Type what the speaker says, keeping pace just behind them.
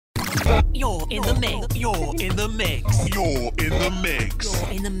You're in the mix. You're in the mix. You're in the mix. You're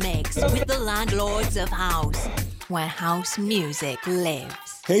in the mix with the Landlords of House, where house music lives.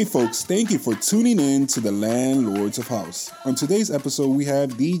 Hey folks, thank you for tuning in to the Landlords of House. On today's episode, we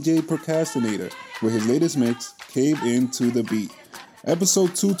have DJ ProCastroN8tor with his latest mix, Cave In to the Beat.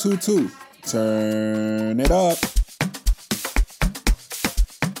 Episode 222. Turn it up.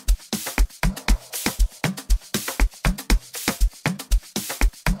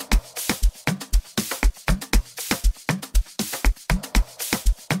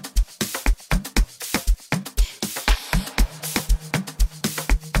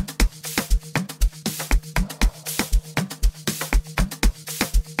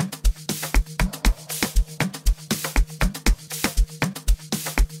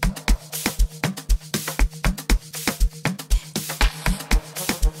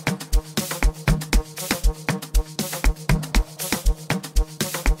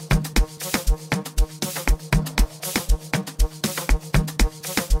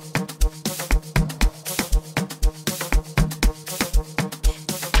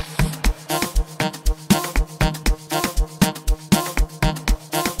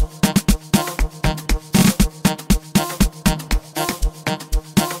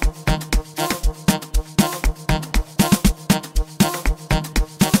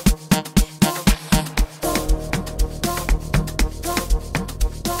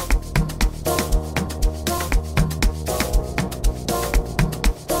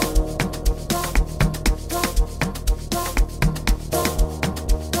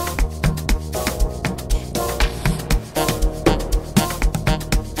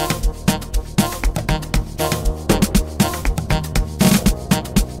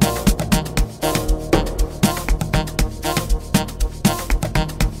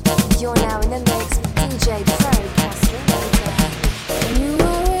 You're now in the mix with DJ ProCastroN8tor. When you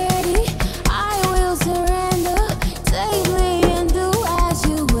are ready, I will surrender. Take me and do as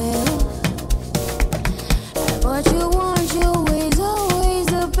you will. And what you want, your way's always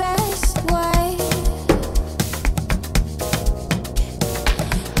the best way.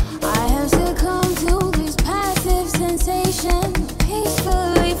 I have succumbed to this passive sensation,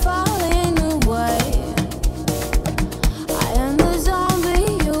 peacefully falling away. I am the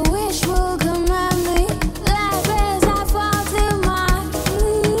zombie, your wish will command me. Laugh as I fall to my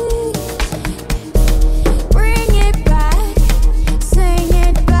knees. Bring it back, sing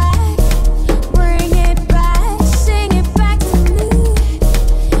it back. Bring it back, sing it back to me.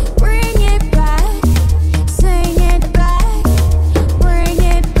 Bring it back, sing it back. Bring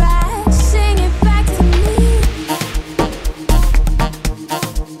it back, sing it back to me.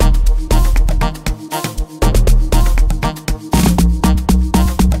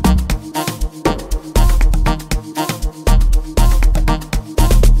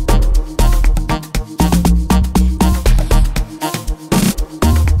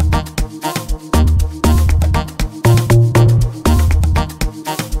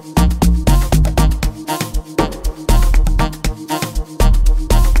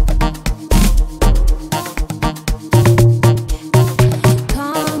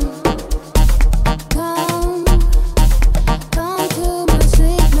 Come to my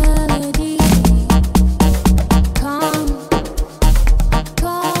sweet melody. Come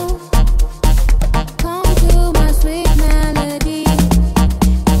to my sweet melody.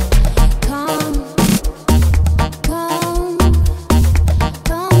 Come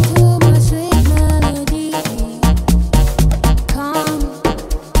to my sweet melody. Come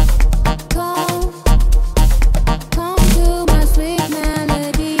to my sweet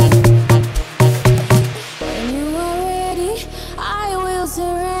melody. When you are ready, I will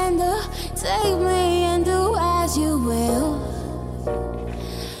surrender. Take me and do as you will.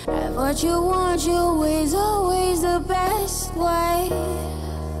 Have what you want, your way's always the best way.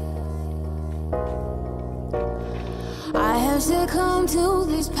 I have succumbed to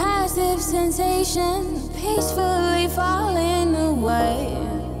this passive sensation, peacefully falling away.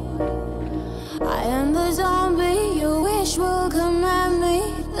 I am the zombie, your wish will command me.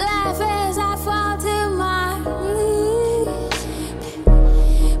 Laugh as I fall to my knees.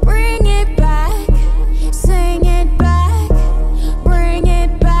 Bring it back, sing it back. Bring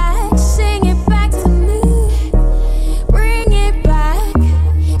it back, sing it back to me. Bring it back,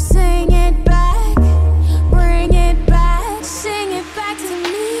 sing it back. Bring it back, sing it back to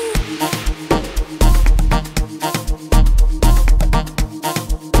me.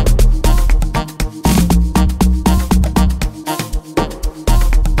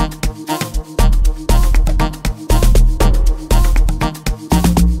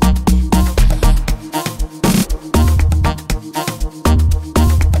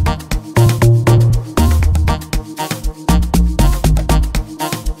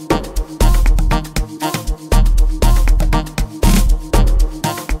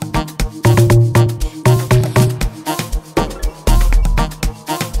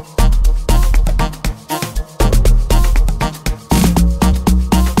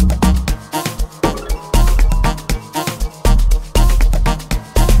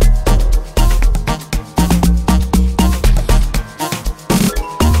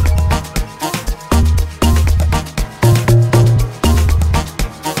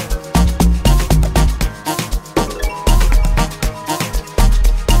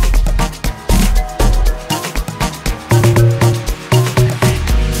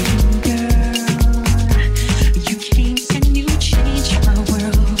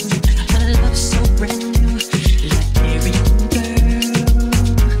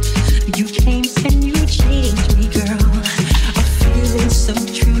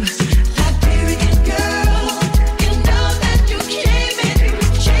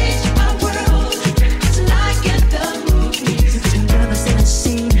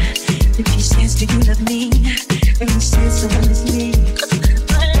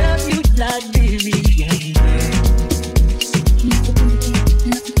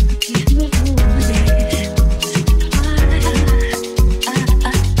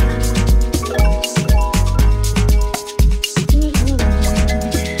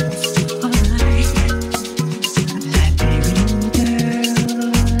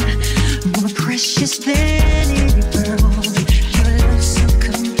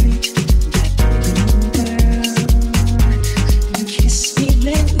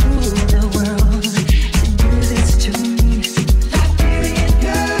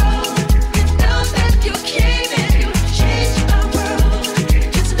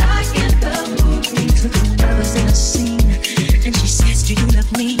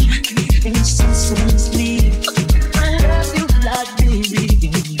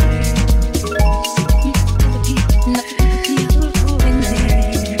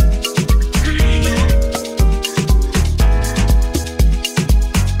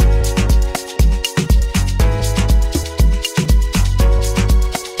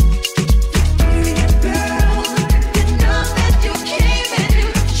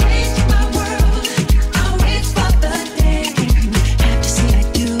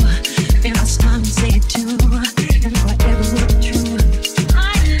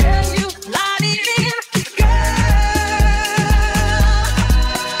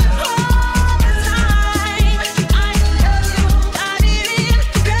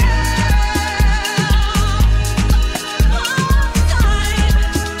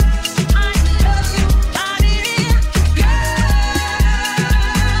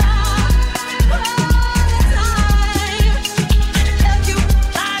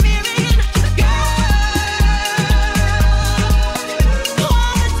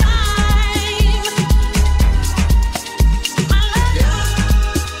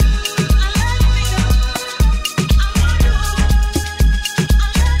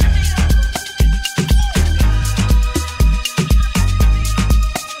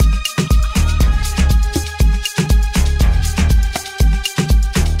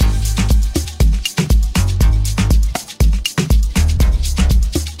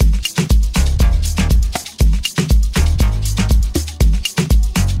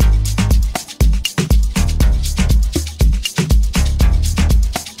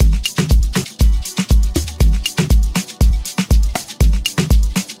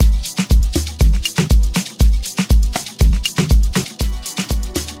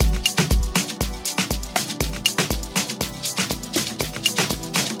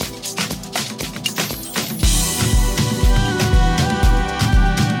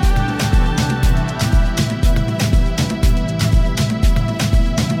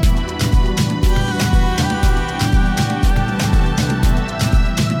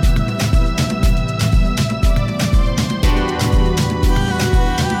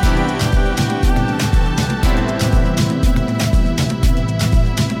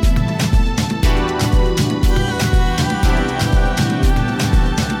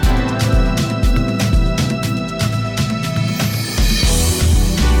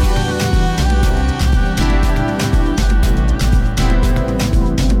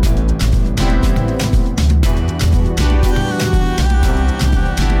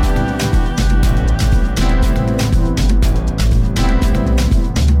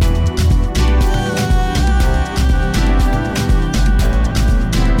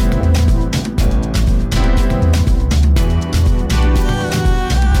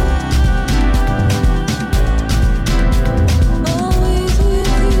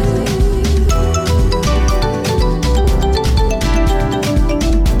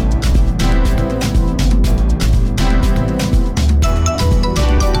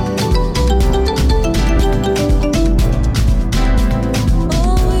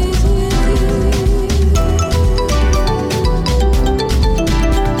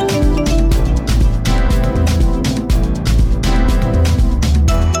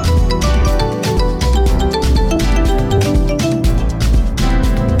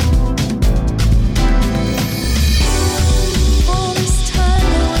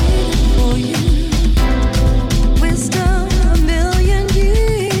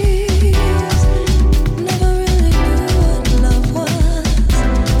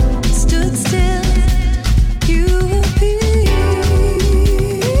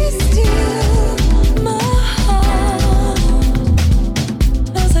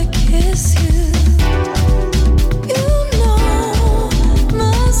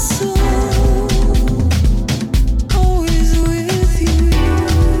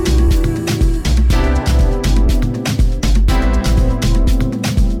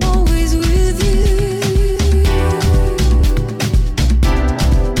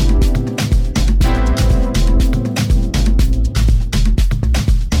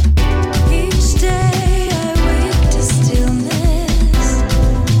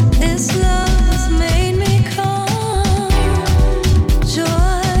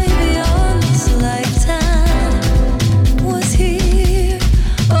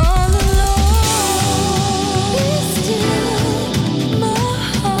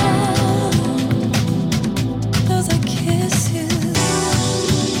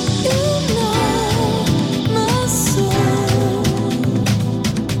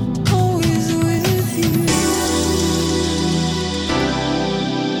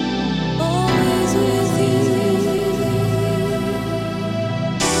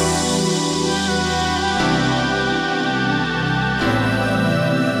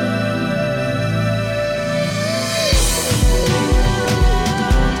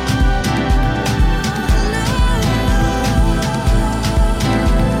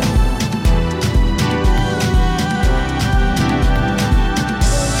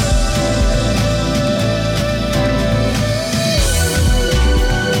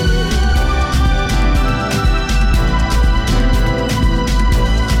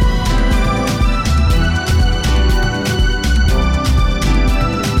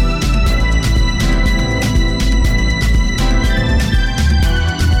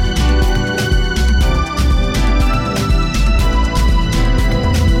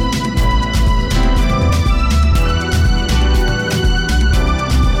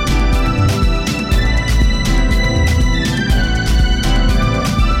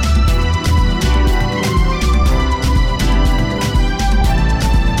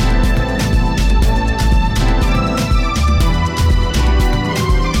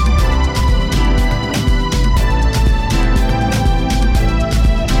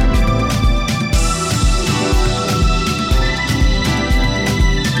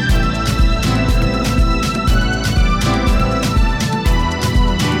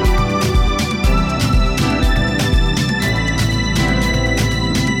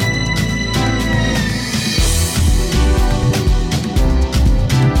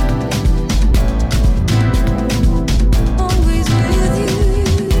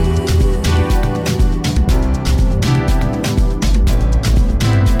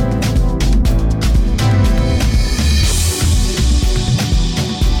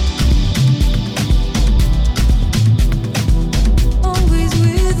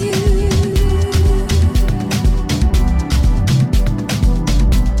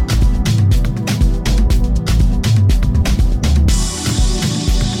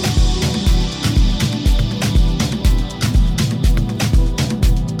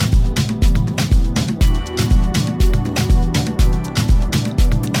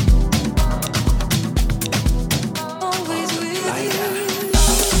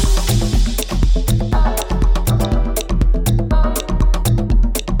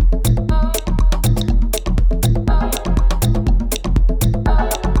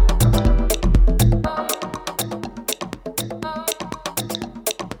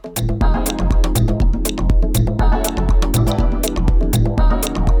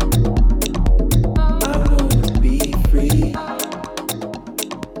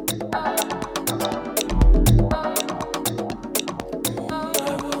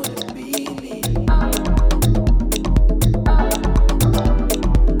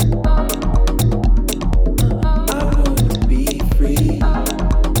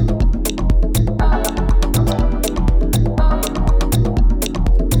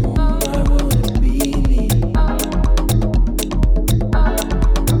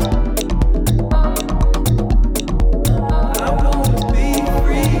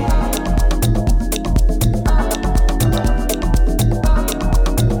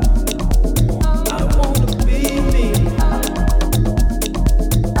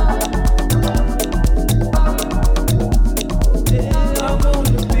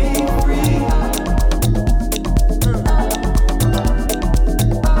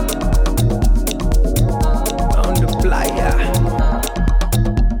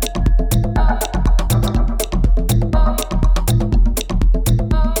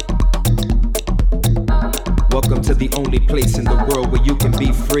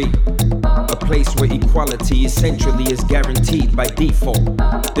 free. A place where equality essentially is guaranteed by default.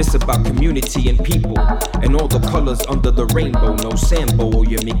 This about community and people, and all the colors under the rainbow. No Sambo or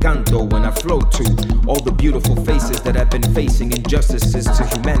your mi canto when I flow to all the beautiful faces that have been facing injustices to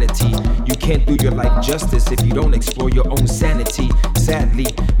humanity. You can't do your life justice if you don't explore your own sanity. Sadly,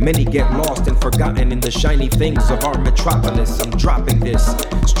 many get lost and forgotten in the shiny things of our metropolis. I'm dropping this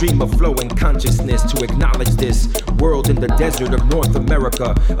stream of flowing consciousness to acknowledge this world in the desert of North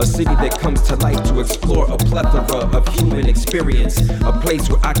America, a city that comes to life to explore a plethora of human experience, a place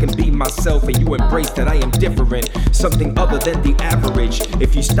where I can be myself and you embrace that I am different, something other than the average.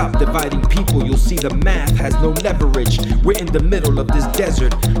 If you stop dividing people, you'll see the math has no leverage. We're in the middle of this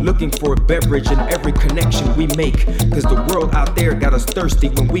desert, looking for a beverage in every connection we make, cause the world out there got us thirsty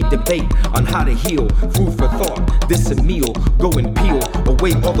when we debate on how to heal. Food for thought, this a meal, go and peel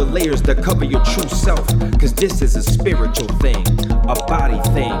away all the layers that cover your true self, cause this is a spiritual thing, a body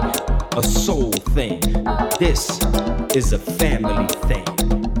thing, a soul thing. This is a family thing.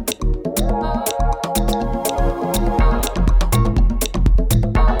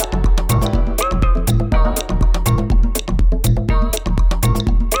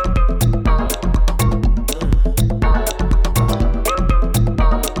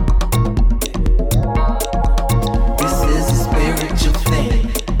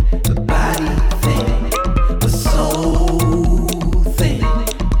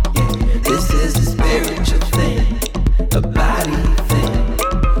 This is a spiritual thing, a body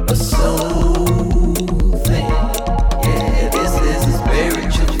thing.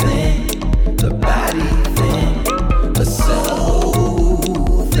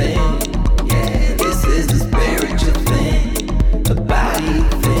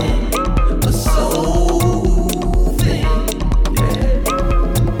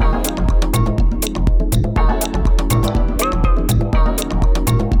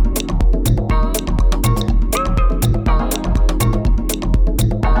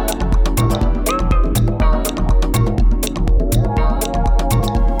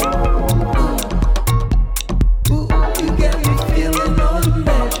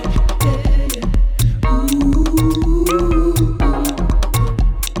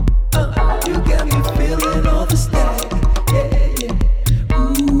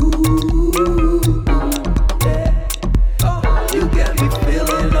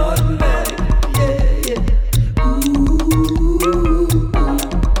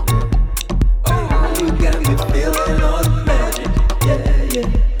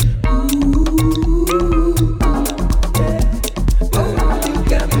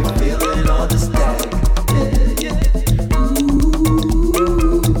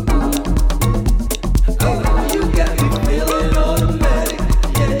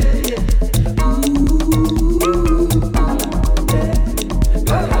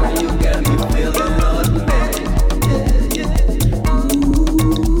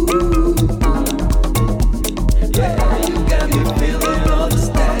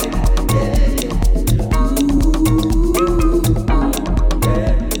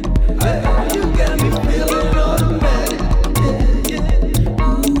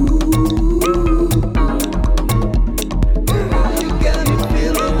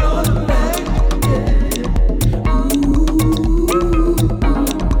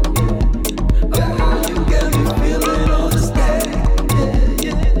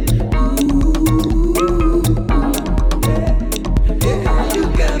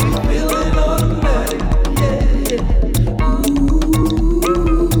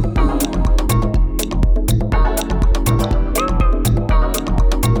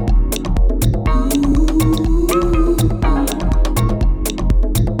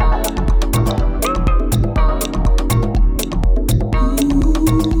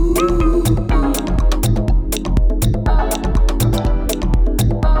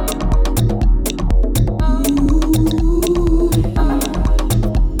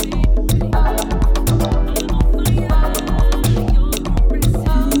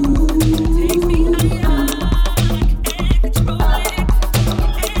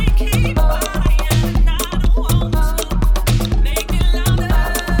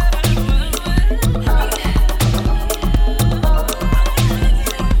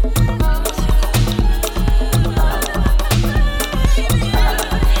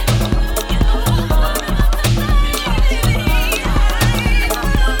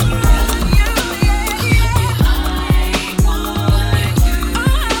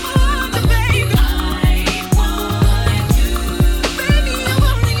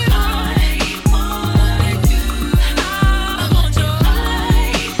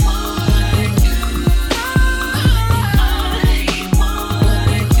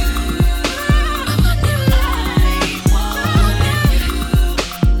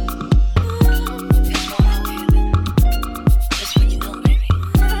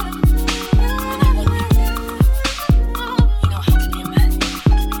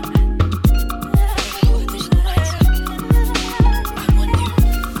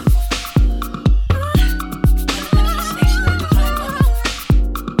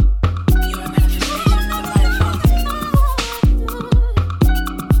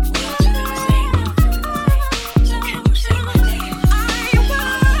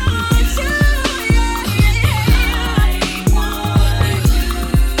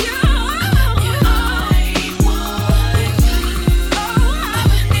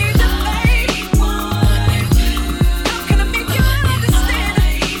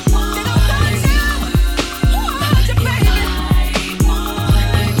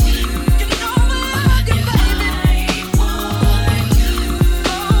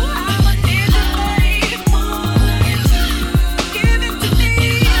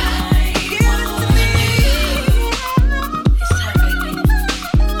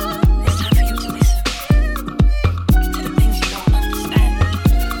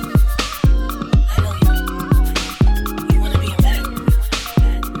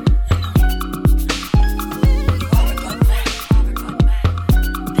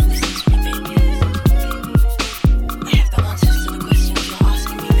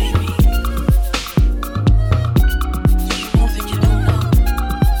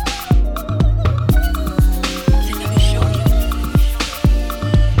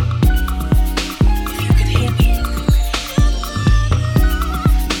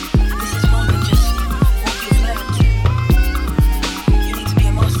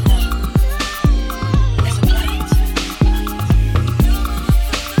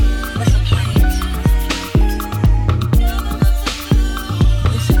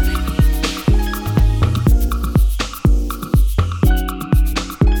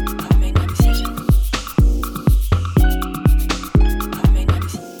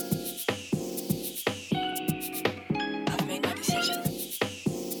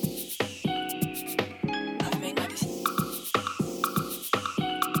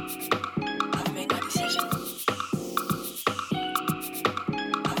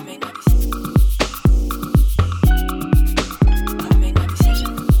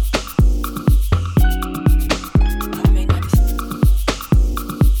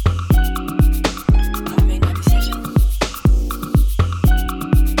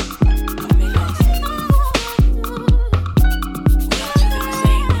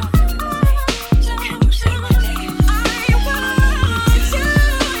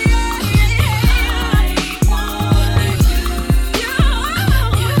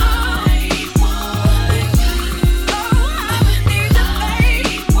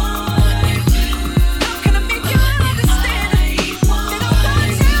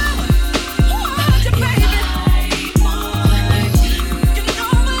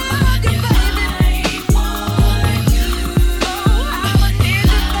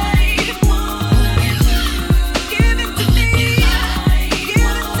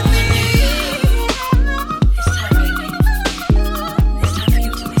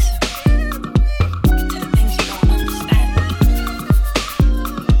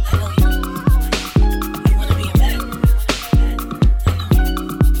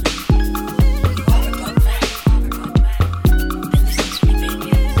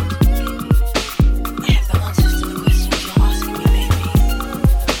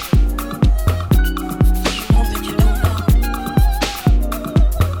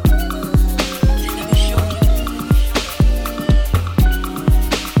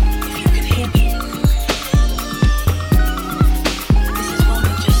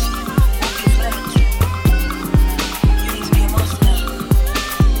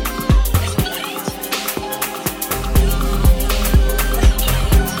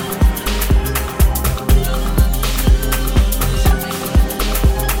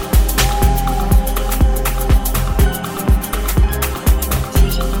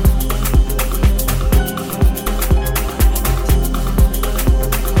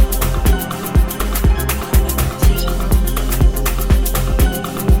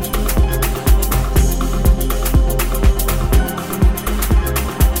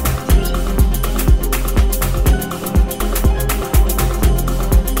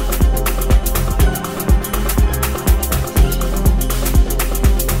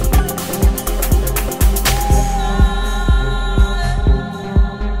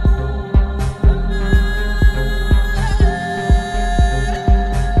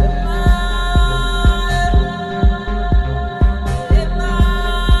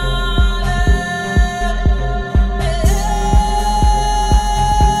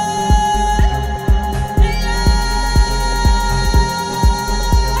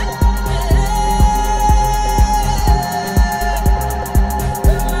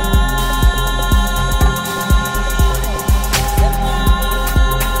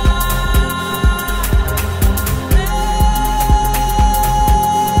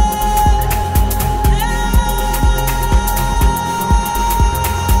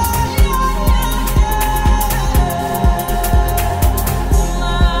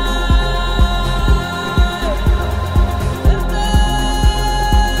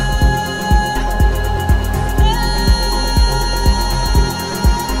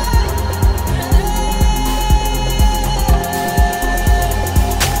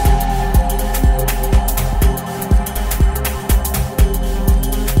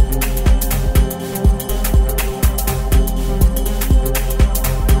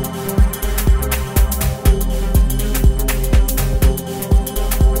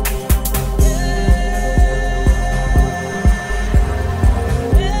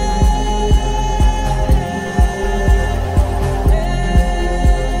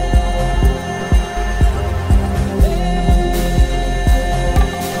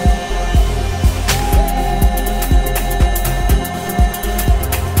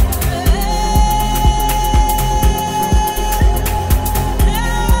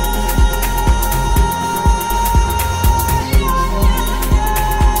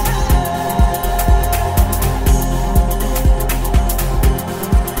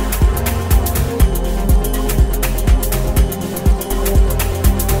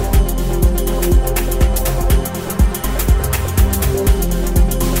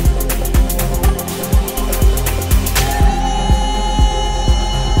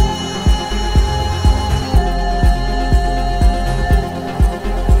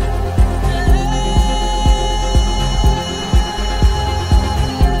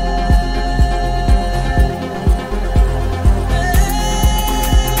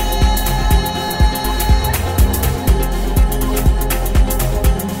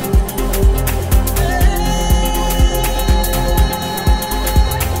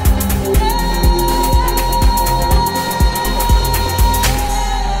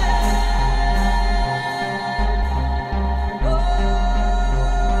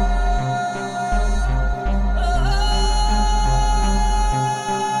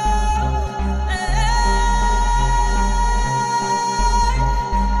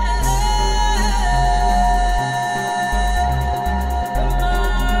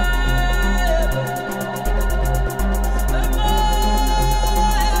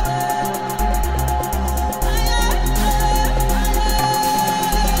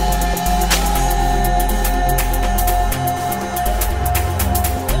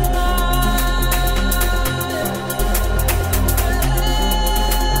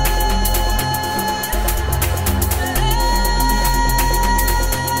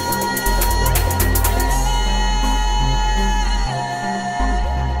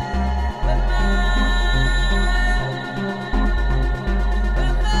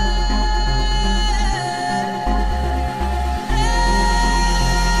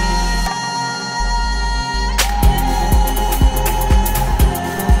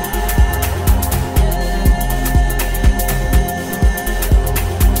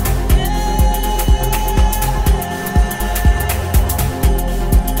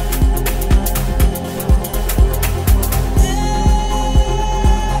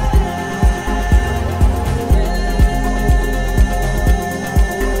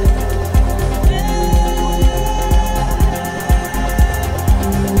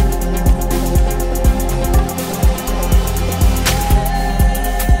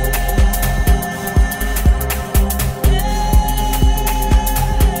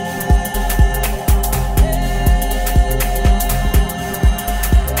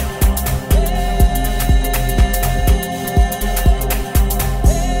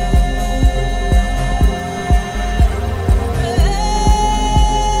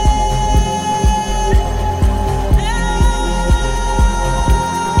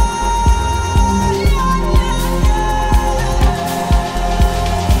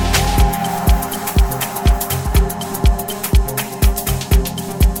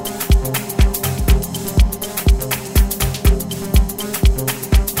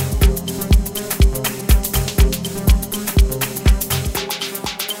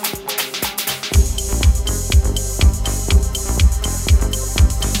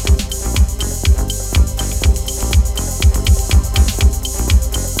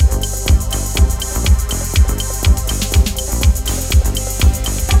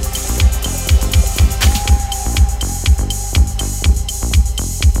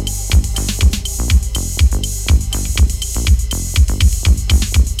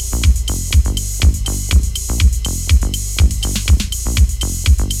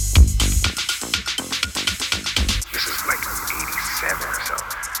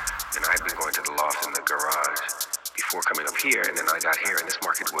 I got here, and this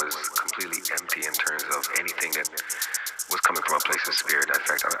market was completely empty in terms of anything that was coming from a place of spirit. In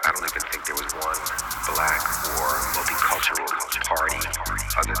fact, I don't even think there was one black or multicultural party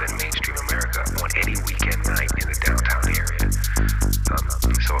other than mainstream America on any weekend night in the downtown area.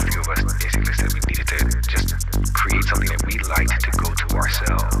 So a few of us basically said we needed to just create something that we liked to go to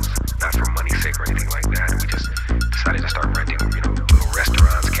ourselves, not for money's sake or anything like that. We just decided to start renting, little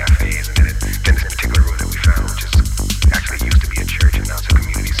restaurants, cafes, and then this particular room that we found, which is actually used to be a church and now it's a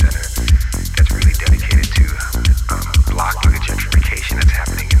community center that's really dedicated to blocking the gentrification that's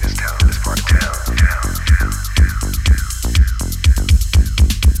happening in this town, this part of town.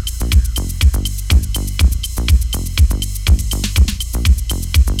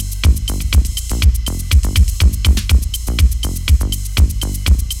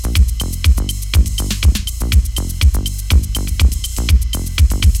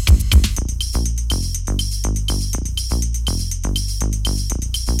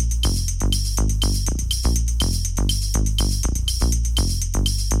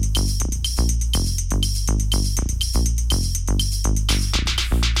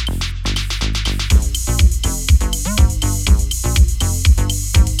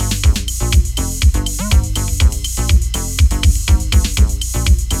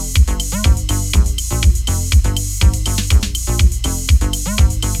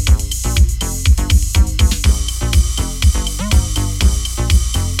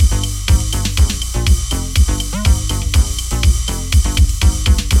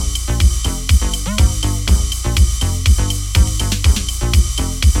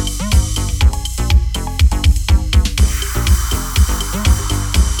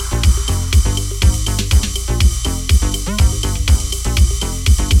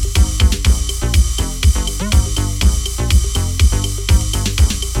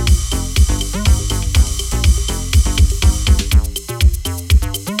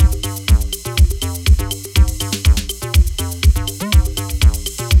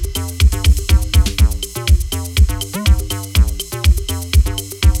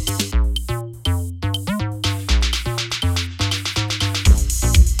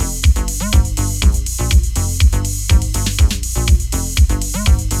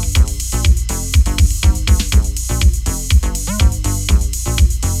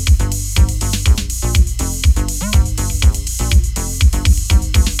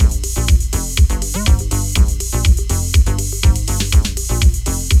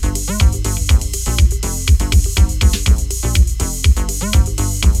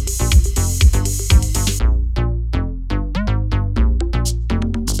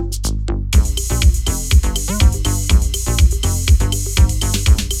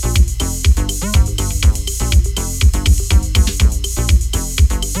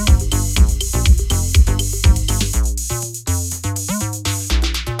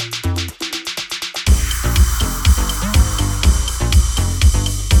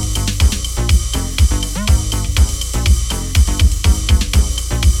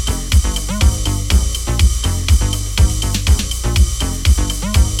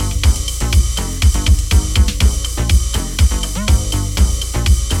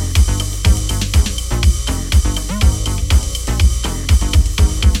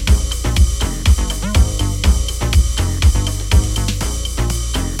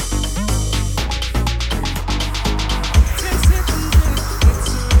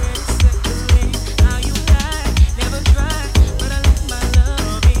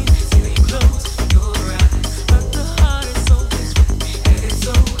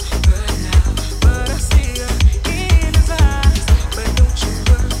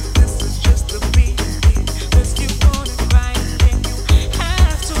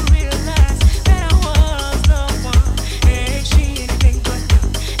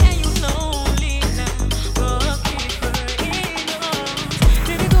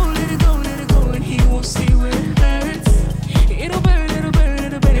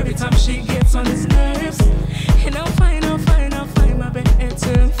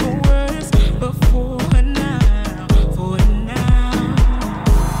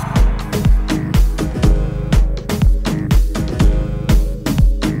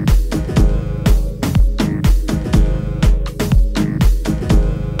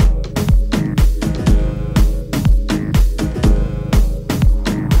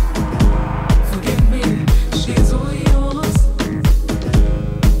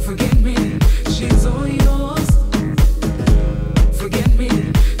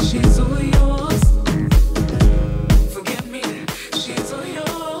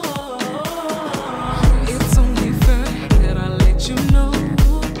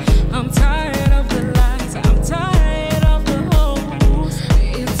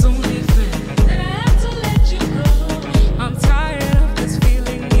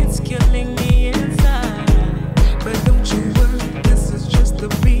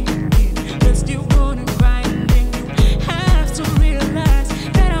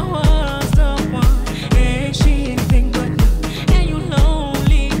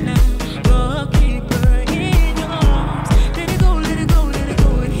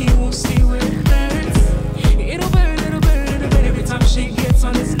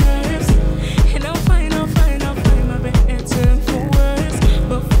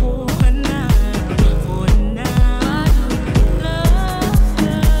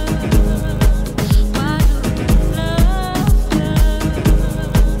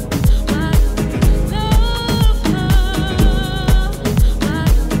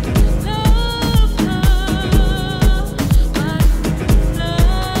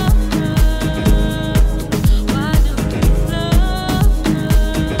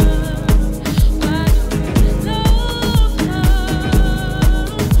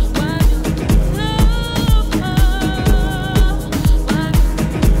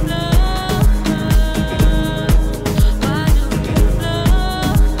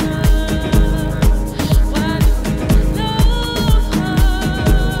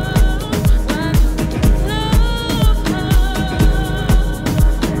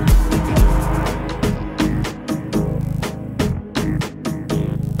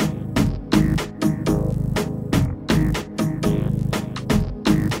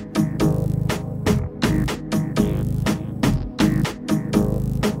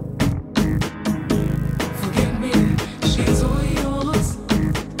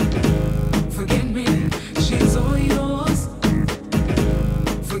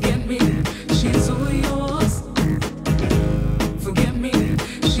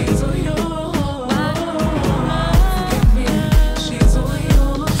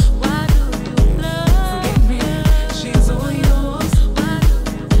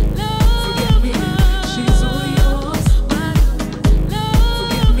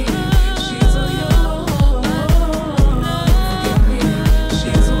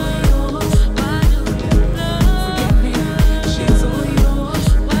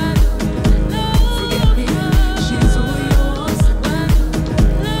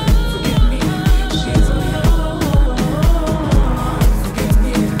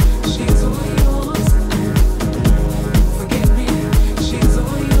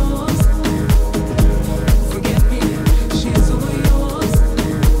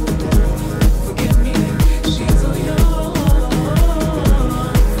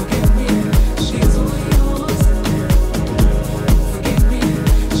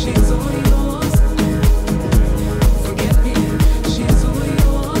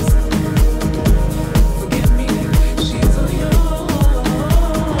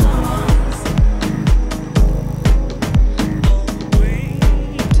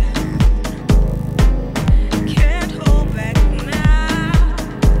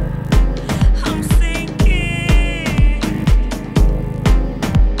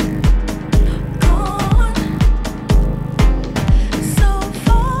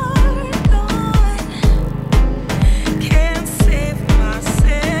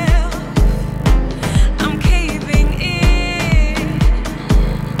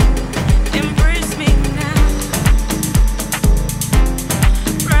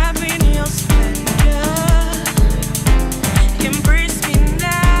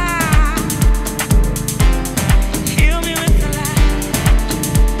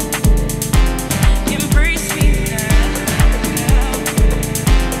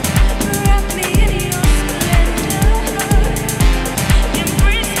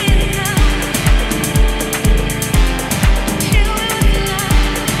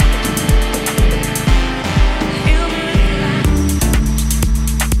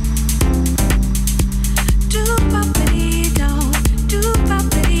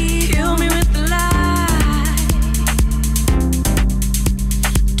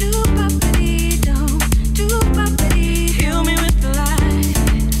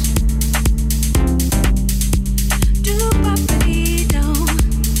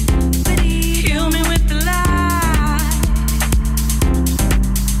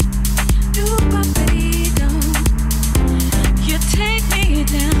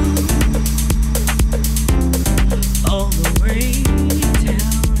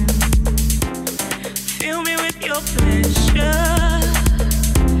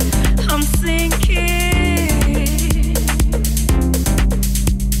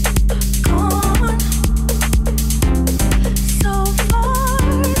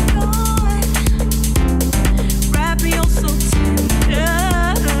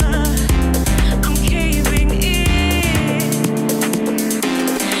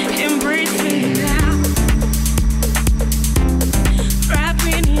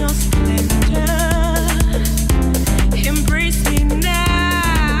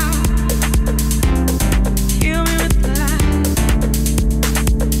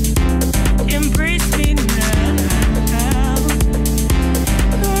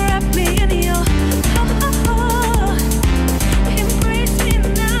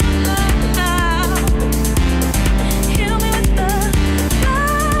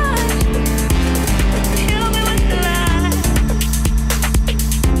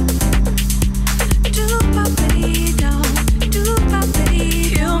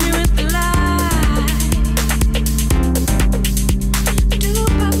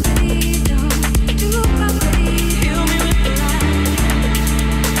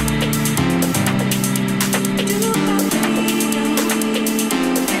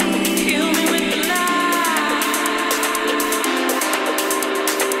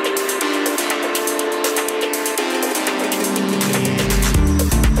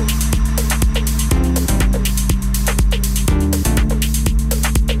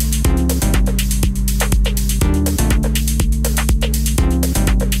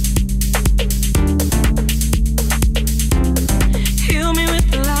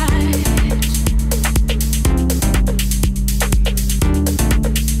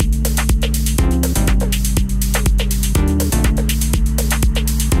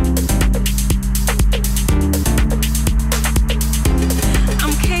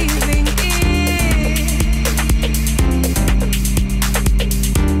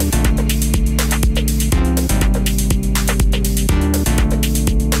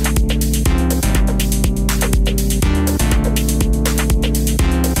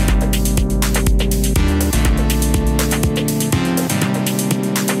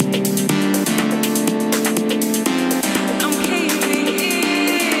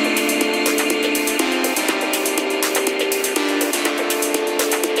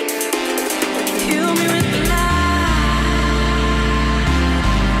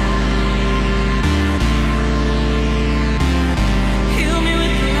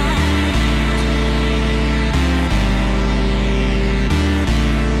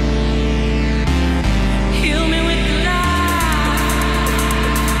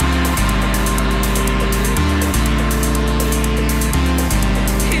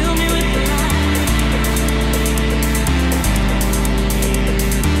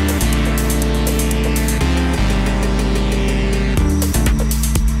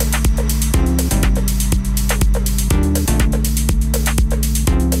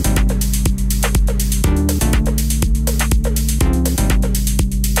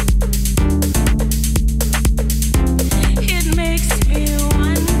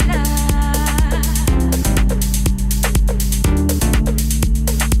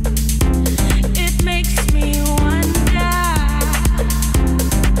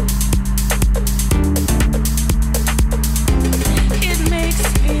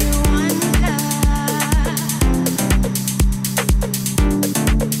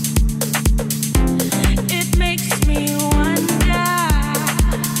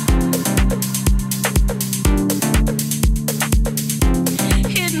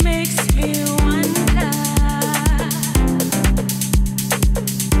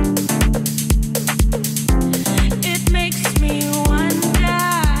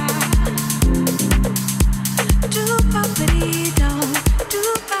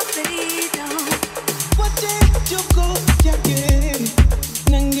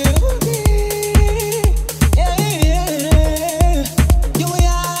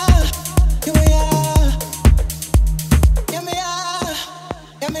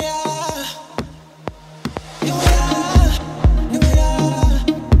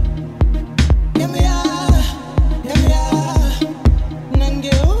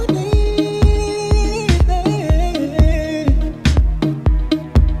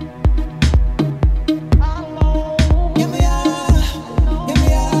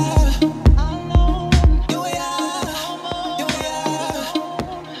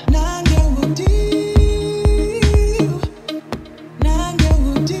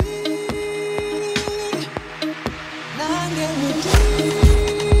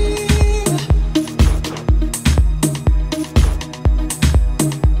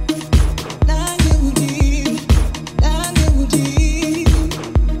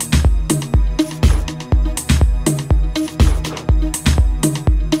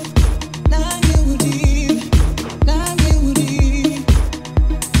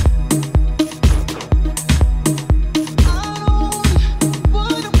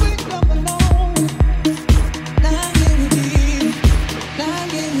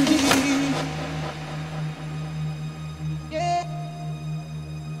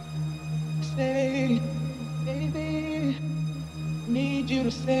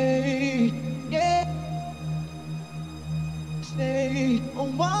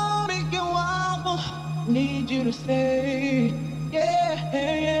 wanna make you wobble. Need you to stay. Yeah,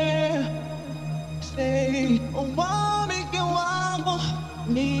 yeah. Stay. Wanna make you wobble.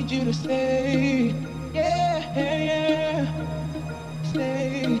 Need you to stay. Yeah, yeah.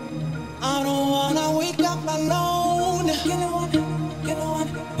 Stay. I don't wanna wake up alone. You know what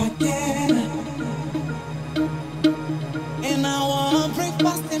again. And I wanna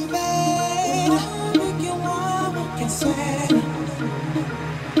breakfast in bed. Make you wobble and sweat.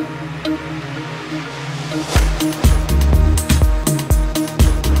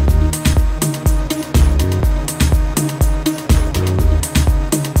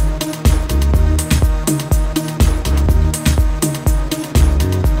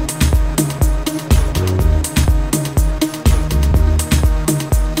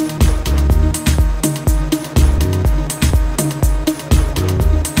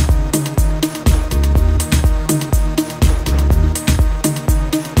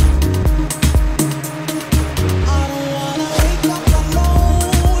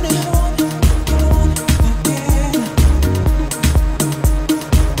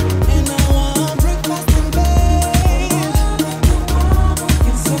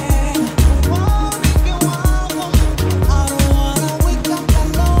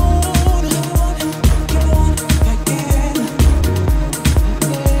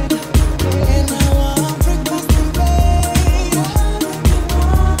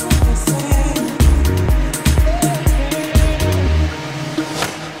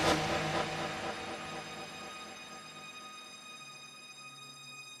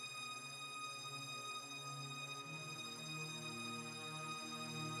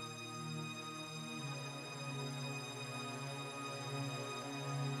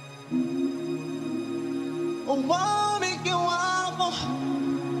 Wanna make you wobble.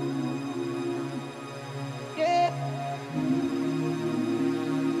 Yeah.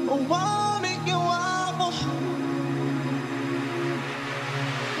 Wanna make you wobble.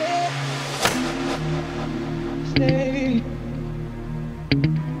 Yeah. Stay.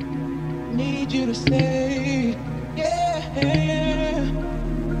 Need you to stay. Yeah, yeah.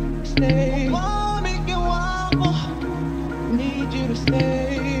 Stay. Wanna make you wobble. Need you to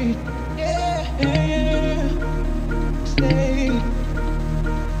stay. Yeah, yeah. Stay.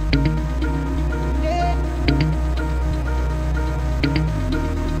 Yeah.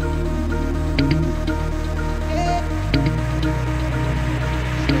 Yeah.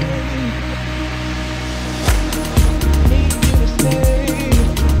 Stay. Need you to stay.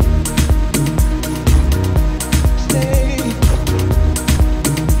 Stay.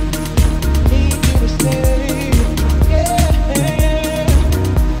 Need you to stay. Yeah, yeah.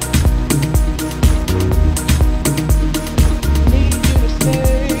 Need you to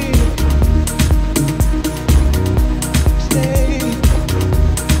stay. Stay.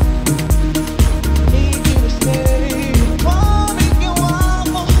 Need you to stay. Wanna make you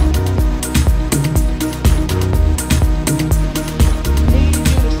wobble. Need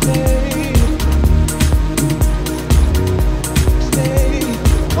you to stay. Stay.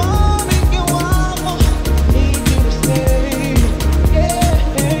 Wanna make you wobble. Need you to stay. Yeah,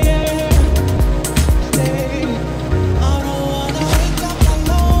 yeah. Stay. I don't wanna wake up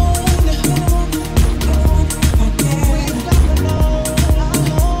alone. Wake up alone.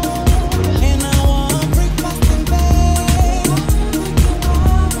 And I want breakfast in bed.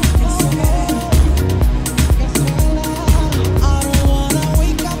 I don't wanna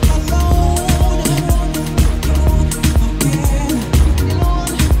wake up alone.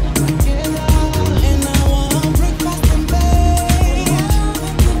 And I want breakfast in bed.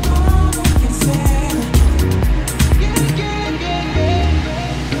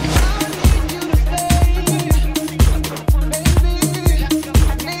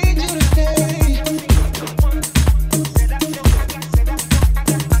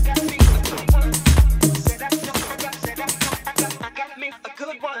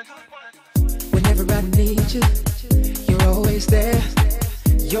 Whenever I need you, you're always there.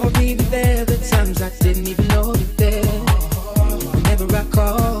 You're even there the times I didn't even know you're there. Whenever I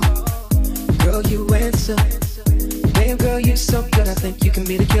call, girl, you answer. Damn, girl, you so good. I think you can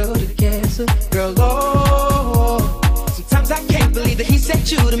be the cure to cancer. Girl, oh, sometimes I can't believe that he said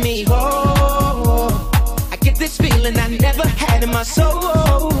you to me. Oh, I get this feeling I never had in my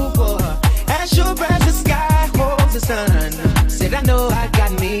soul. As sure as the sky holds the sun, said I know I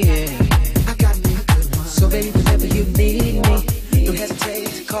got me. I got me. So baby, whenever you need me, don't hesitate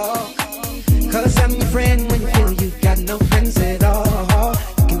to call. 'Cause I'm your friend when you feel you got no friends at all.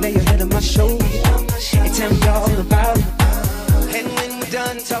 You can lay your head on my shoulder and tell me all about it. And when we're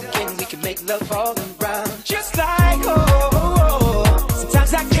done talking, we can make love all around. Just like, oh,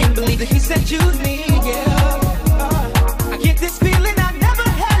 Sometimes I can't believe that he said choose me, yeah. I get this feeling I never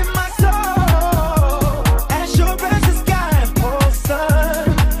had in my soul. As sure as the sky, oh sun,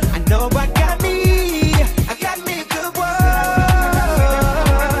 I know I got me a good one.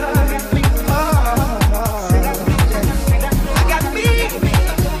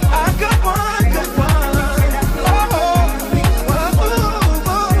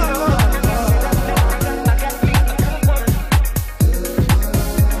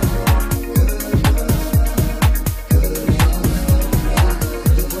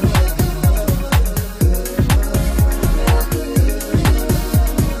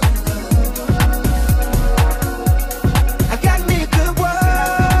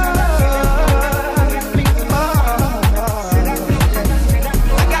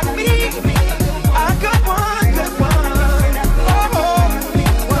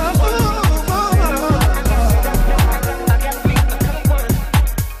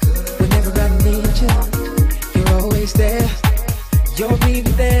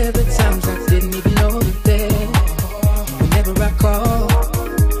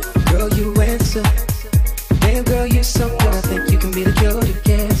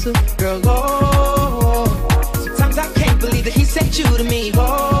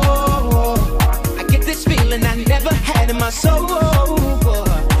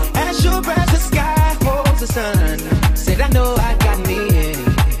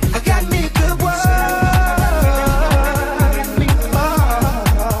 I got me a good one, good one.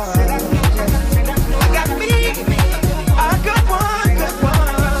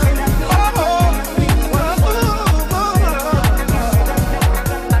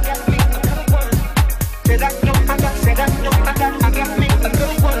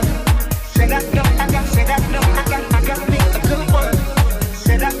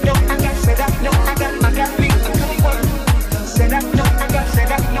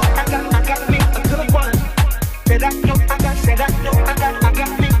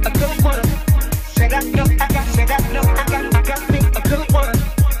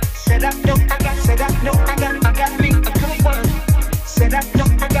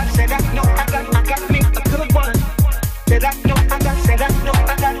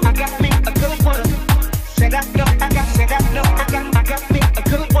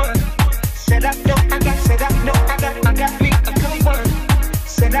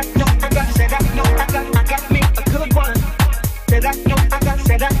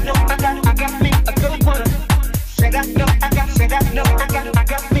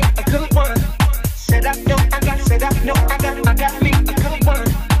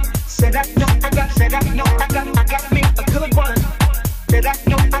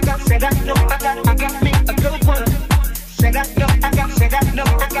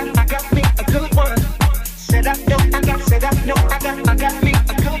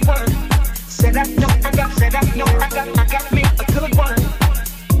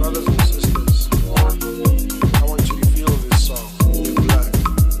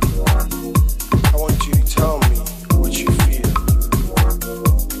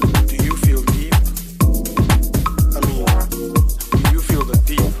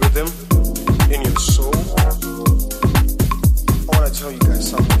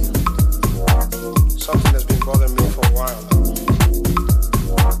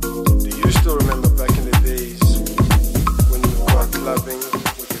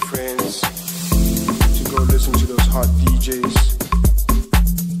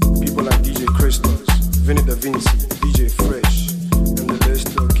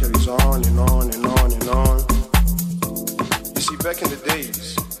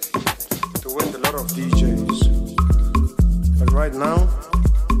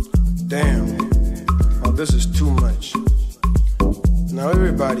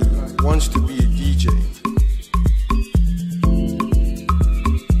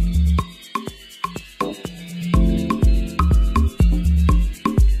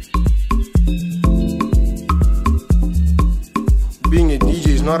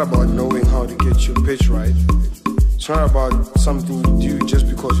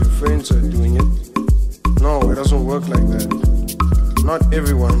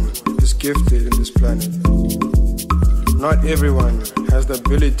 Everyone has the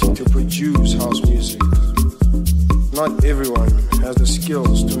ability to produce house music. Not everyone has the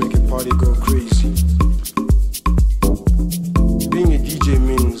skills to make a party go crazy. Being a DJ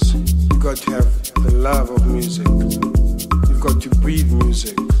means you've got to have the love of music. You've got to breathe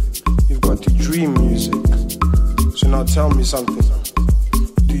music. You've got to dream music. So now tell me something.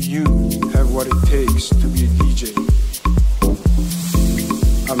 Do you have what it takes to be a DJ?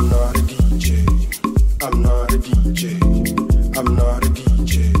 I'm not a DJ. I'm not a DJ. I'm not a DJ.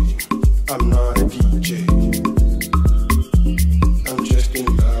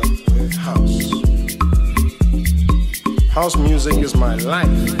 House music is my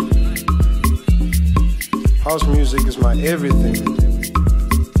life. House music is my everything.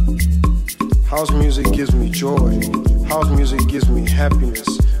 House music gives me joy. House music gives me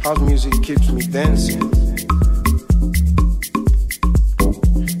happiness. House music keeps me dancing.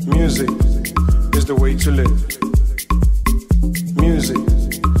 Music is the way to live. Music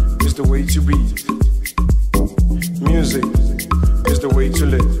is the way to breathe. Music is the way to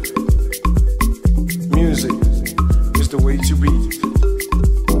live. Music is the way to breathe.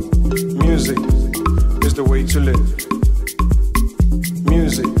 Music is the way to live.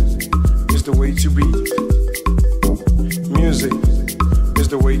 Music is the way to breathe. Music is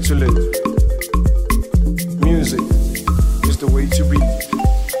the way to live. Music is the way to breathe.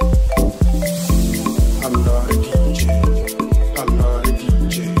 I'm not a DJ. I'm not a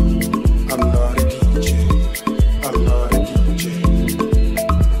DJ. I'm not a DJ. I'm not a DJ.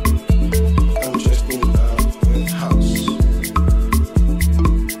 I'm just in love with house.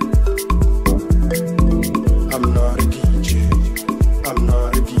 I'm not a DJ. I'm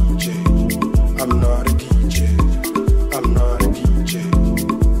not a DJ. I'm not a DJ. I'm not a DJ.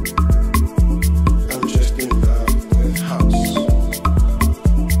 I'm just in love with house.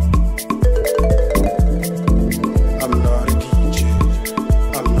 I'm not a DJ.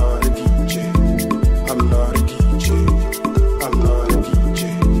 I'm not a DJ. I'm not a DJ. I'm not a DJ.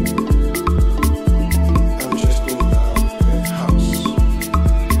 I'm just in love with house.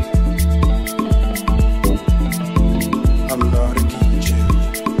 I'm not a DJ.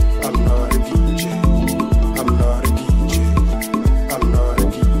 I'm not a DJ. I'm not a DJ. I'm not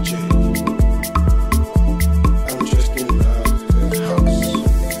a DJ. I'm just in love with house.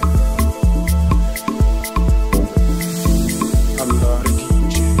 I'm not a DJ. I'm not a DJ. I'm not a DJ. I'm not a DJ. I'm just in love with house. I'm not a DJ.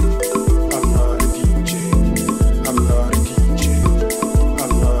 I'm not a DJ. I'm not a DJ.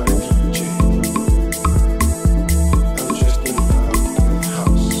 I'm not a DJ. I'm just in love with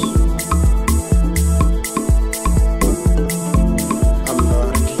house. I'm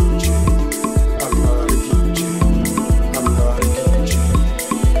not a DJ. I'm not a DJ. I'm not a DJ.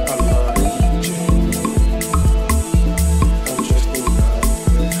 I'm not a DJ. I'm just in love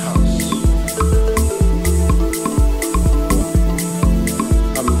with house.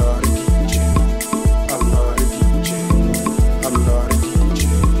 I'm not a DJ. I'm not a DJ.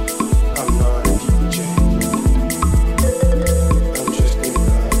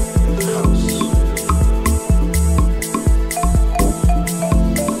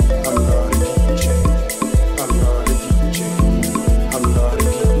 I'm not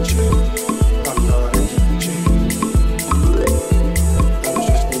a DJ. I'm not a DJ. I'm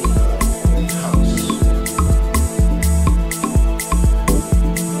just in love with house.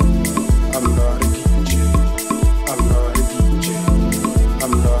 I'm not a DJ. I'm not a DJ.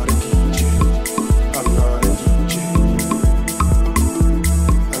 I'm not a DJ. I'm not a DJ.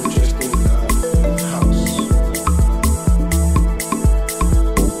 I'm just in love with house.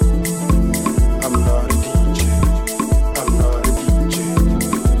 I'm not a DJ. I'm not a DJ.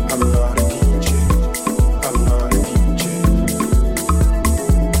 I'm not a DJ. I'm not a DJ.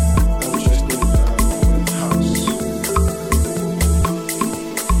 I'm just in love with house.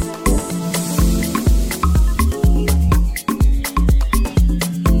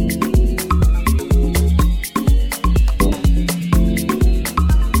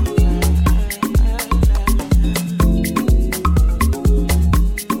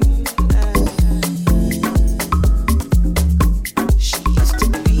 She used to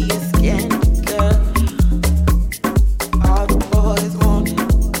be a scandal girl. All the boys wanted,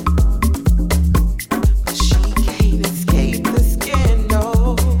 but she can't escape the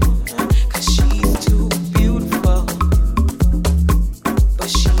scandal. 'Cause she's too beautiful, but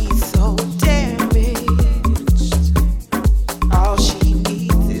she's so damaged. All she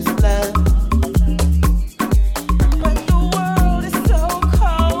needs is love, but the world is so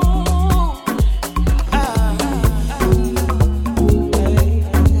cold.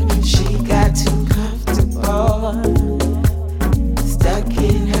 She got too comfortable, stuck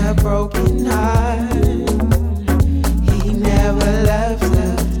in her broken heart. He never loved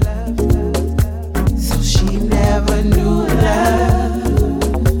her, so she never knew love.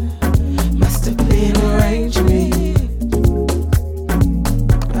 Must have been arrangement.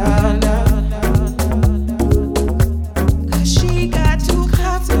 Oh no, 'cause she got too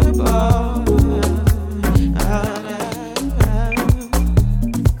comfortable. Oh no.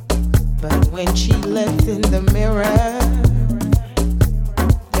 But when she looks in the mirror,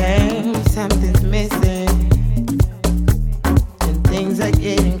 damn, something's missing, and things are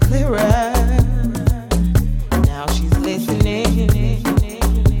getting clearer. Now she's listening,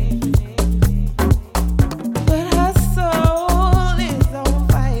 but her soul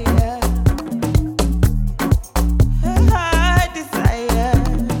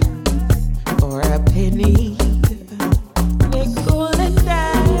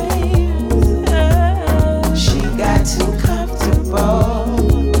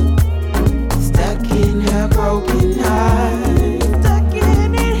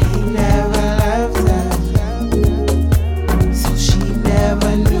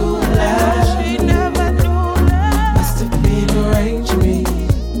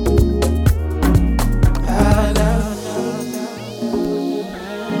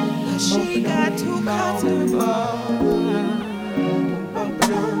she got too comfortable.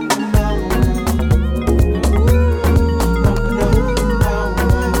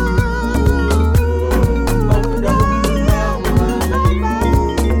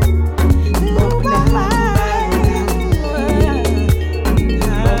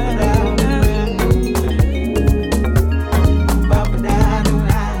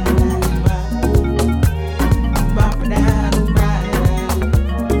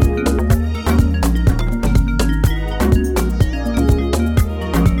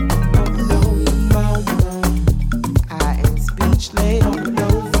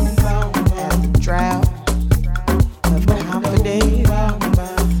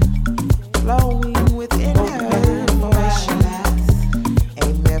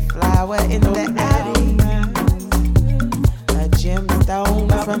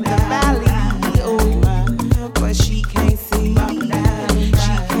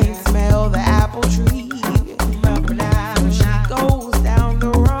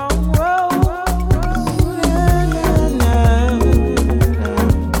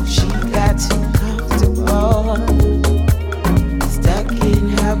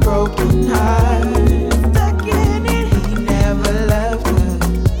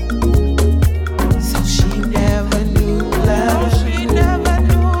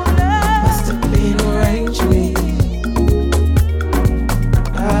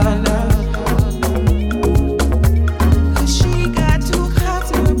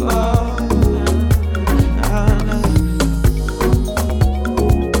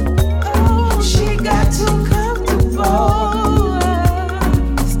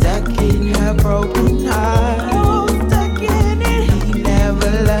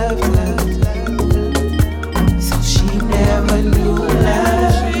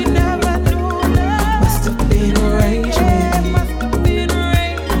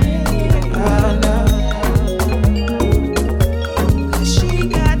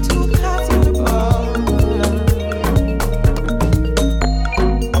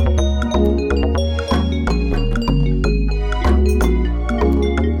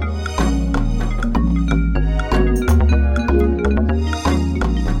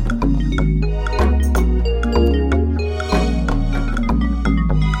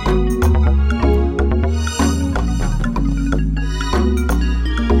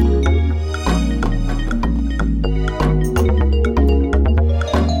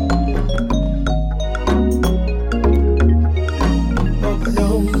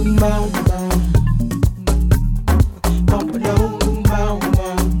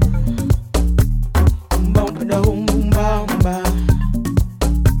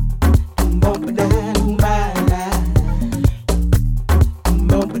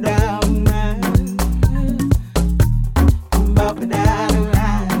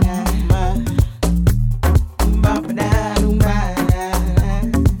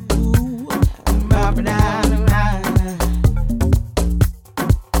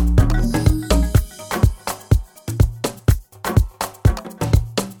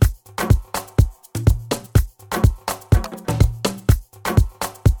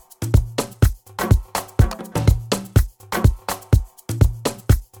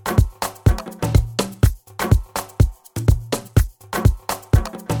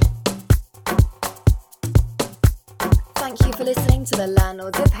 Thank you for listening to the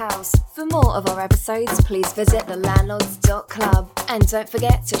Landlords of House. For more of our episodes, please visit thelandlords.club. And don't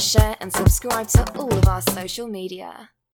forget to share and subscribe to all of our social media.